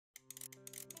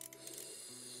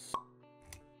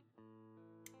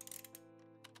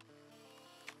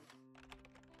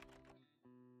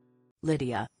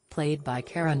Lydia, played by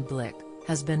Karen Blick,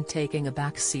 has been taking a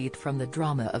back seat from the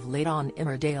drama of late on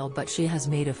Emmerdale, but she has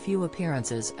made a few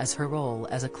appearances as her role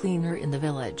as a cleaner in the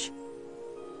village.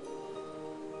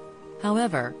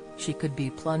 However, she could be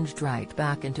plunged right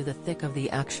back into the thick of the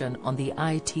action on the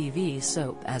ITV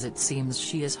soap, as it seems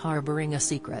she is harboring a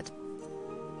secret.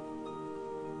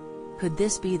 Could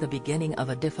this be the beginning of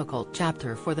a difficult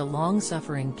chapter for the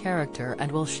long-suffering character,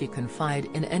 and will she confide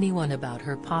in anyone about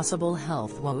her possible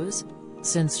health woes?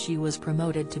 Since she was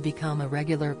promoted to become a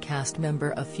regular cast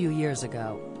member a few years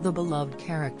ago, the beloved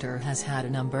character has had a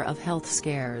number of health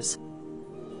scares.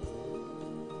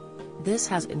 This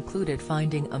has included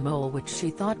finding a mole which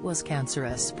she thought was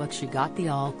cancerous, but she got the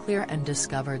all clear and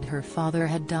discovered her father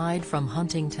had died from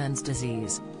Huntington's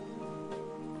disease.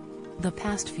 The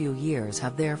past few years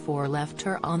have therefore left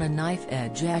her on a knife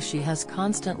edge, as she has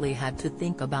constantly had to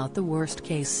think about the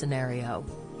worst-case scenario.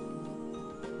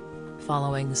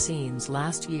 Following scenes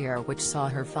last year which saw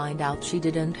her find out she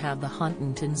didn't have the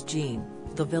Huntington's gene,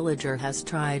 the villager has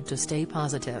tried to stay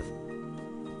positive.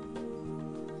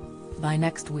 By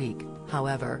next week,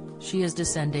 however, she is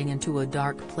descending into a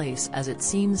dark place, as it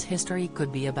seems history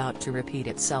could be about to repeat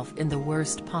itself in the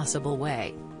worst possible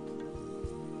way.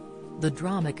 The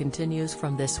drama continues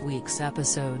from this week's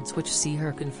episodes, which see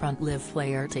her confront Liv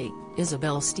Flaherty,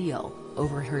 Isabel Steele,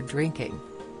 over her drinking.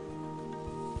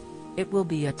 It will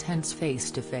be a tense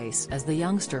face-to-face, as the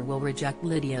youngster will reject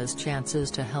Lydia's chances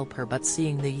to help her, but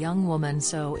seeing the young woman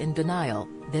so in denial,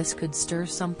 this could stir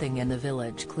something in the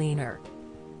village cleaner.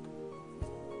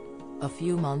 A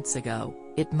few months ago,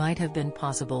 it might have been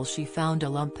possible she found a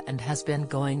lump and has been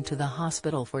going to the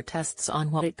hospital for tests on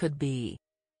what it could be.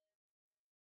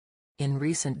 In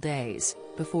recent days,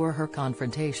 before her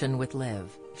confrontation with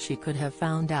Liv, she could have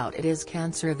found out it is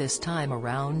cancer this time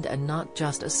around and not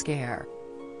just a scare.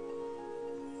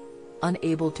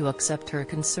 Unable to accept her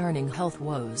concerning health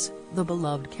woes, the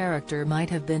beloved character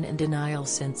might have been in denial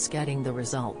since getting the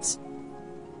results.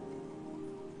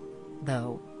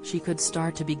 Though, she could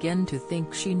start to begin to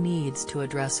think she needs to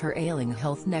address her ailing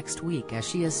health next week, as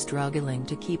she is struggling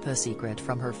to keep a secret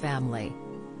from her family.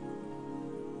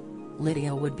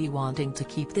 Lydia would be wanting to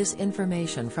keep this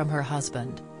information from her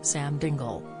husband, Sam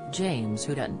Dingle, James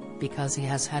Houghton, because he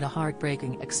has had a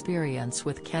heartbreaking experience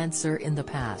with cancer in the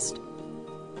past.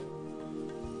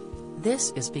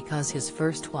 This is because his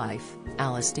first wife,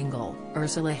 Alice Dingle,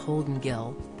 Ursula Holden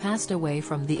Gill, passed away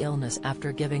from the illness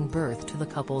after giving birth to the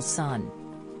couple's son.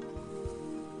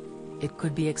 It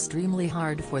could be extremely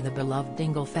hard for the beloved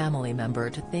Dingle family member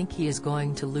to think he is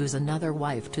going to lose another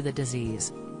wife to the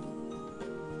disease.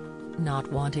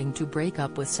 Not wanting to break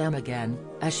up with Sam again,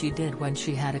 as she did when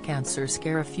she had a cancer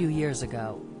scare a few years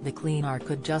ago, the cleaner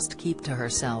could just keep to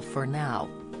herself for now.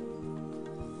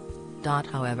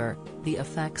 However, the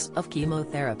effects of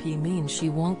chemotherapy mean she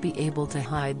won't be able to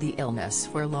hide the illness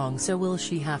for long, so will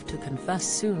she have to confess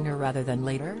sooner rather than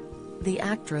later? The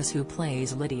actress who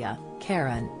plays Lydia,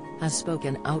 Karen, has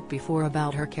spoken out before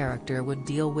about her character would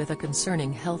deal with a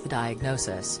concerning health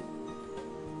diagnosis.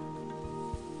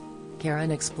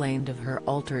 Karen explained of her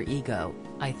alter ego,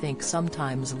 "I think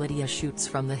sometimes Lydia shoots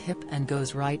from the hip and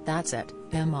goes right, that's it,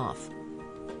 I'm off.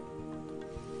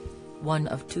 One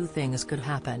of two things could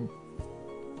happen.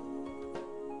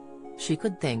 She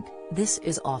could think, this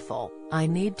is awful, I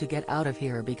need to get out of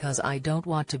here because I don't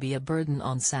want to be a burden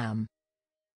on Sam.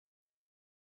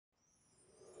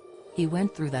 He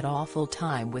went through that awful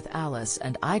time with Alice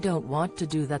and I don't want to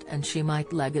do that, and she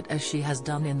might leg it as she has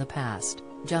done in the past,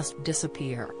 just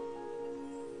disappear."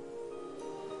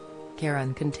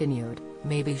 Karen continued,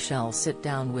 "Maybe she'll sit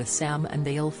down with Sam and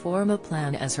they'll form a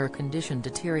plan as her condition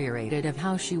deteriorated of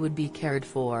how she would be cared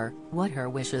for, what her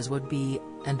wishes would be,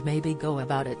 and maybe go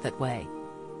about it that way."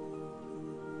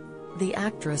 The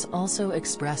actress also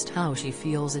expressed how she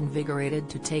feels invigorated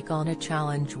to take on a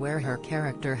challenge where her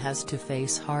character has to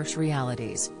face harsh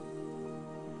realities.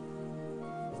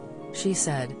 She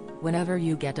said, "Whenever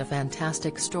you get a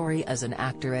fantastic story as an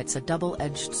actor, it's a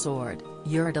double-edged sword.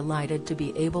 You're delighted to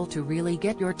be able to really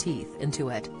get your teeth into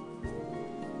it.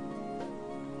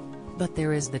 But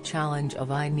there is the challenge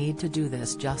of I need to do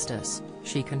this justice,"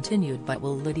 she continued. But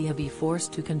will Lydia be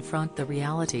forced to confront the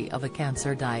reality of a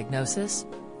cancer diagnosis?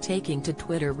 Taking to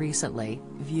Twitter recently,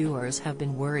 viewers have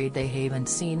been worried they haven't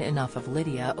seen enough of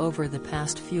Lydia over the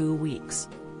past few weeks.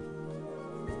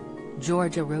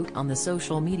 Georgia wrote on the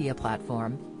social media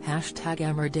platform,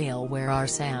 #Emmerdale, where are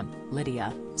Sam,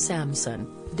 Lydia, Samson,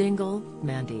 Dingle,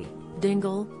 Mandy,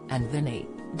 Dingle, and Vinny,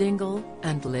 Dingle,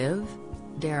 and Liv?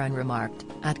 Darren remarked,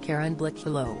 @Karen Blick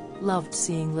hello, loved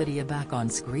seeing Lydia back on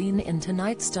screen in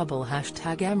tonight's double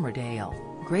 #Emmerdale,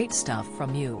 great stuff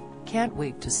from you, can't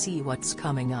wait to see what's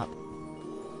coming up."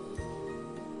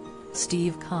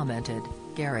 Steve commented,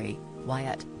 "Gary,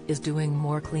 Wyatt, is doing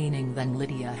more cleaning than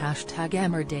Lydia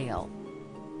 #Emmerdale."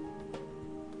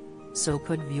 So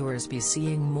could viewers be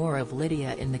seeing more of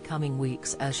Lydia in the coming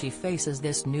weeks as she faces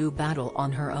this new battle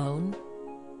on her own?